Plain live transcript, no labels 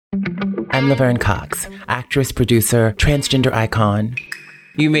I'm Laverne Cox, actress, producer, transgender icon.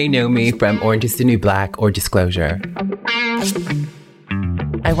 You may know me from Orange is the New Black or Disclosure.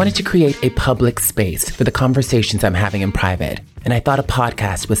 I wanted to create a public space for the conversations I'm having in private, and I thought a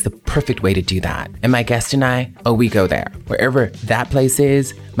podcast was the perfect way to do that. And my guest and I, we go there. Wherever that place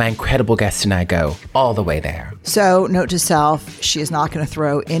is, my incredible guest and I go all the way there. So, note to self, she is not going to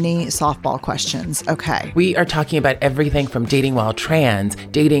throw any softball questions. Okay. We are talking about everything from dating while trans,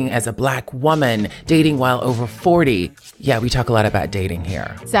 dating as a Black woman, dating while over 40. Yeah, we talk a lot about dating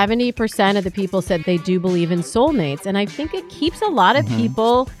here. 70% of the people said they do believe in soulmates, and I think it keeps a lot of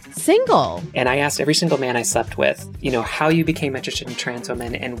people single. And I asked every single man I slept with, how you became interested in trans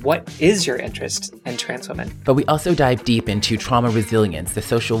women and what is your interest in trans women. But we also dive deep into trauma resilience, the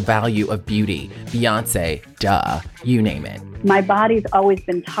social value of beauty, Beyonce, you name it. My body's always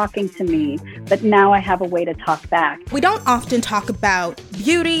been talking to me, but now I have a way to talk back. We don't often talk about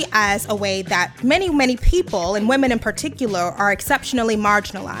beauty as a way that many people, and women in particular, are exceptionally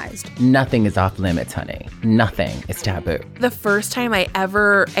marginalized. Nothing is off limits, honey. Nothing is taboo. The first time I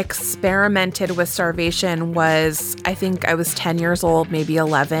ever experimented with starvation was, I think I was 10 years old, maybe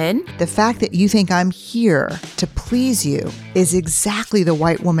 11. The fact that you think I'm here to please you is exactly the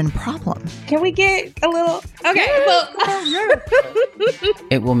white woman problem. Can we get a little... Okay,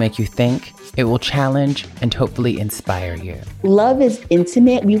 It will make you think, it will challenge, and hopefully inspire you. Love is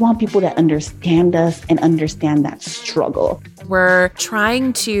intimate. We want people to understand us and understand that struggle. We're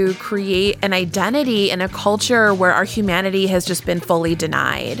trying to create an identity in a culture where our humanity has just been fully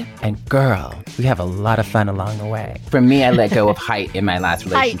denied. And girl, we have a lot of fun along the way. For me, I let go of height in my last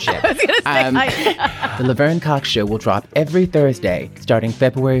relationship. I was going to say height. The Laverne Cox Show will drop every Thursday, starting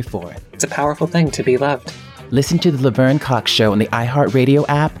February 4th. It's a powerful thing to be loved. Listen to The Laverne Cox Show on the iHeartRadio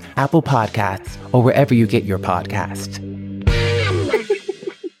app, Apple Podcasts, or wherever you get your podcasts.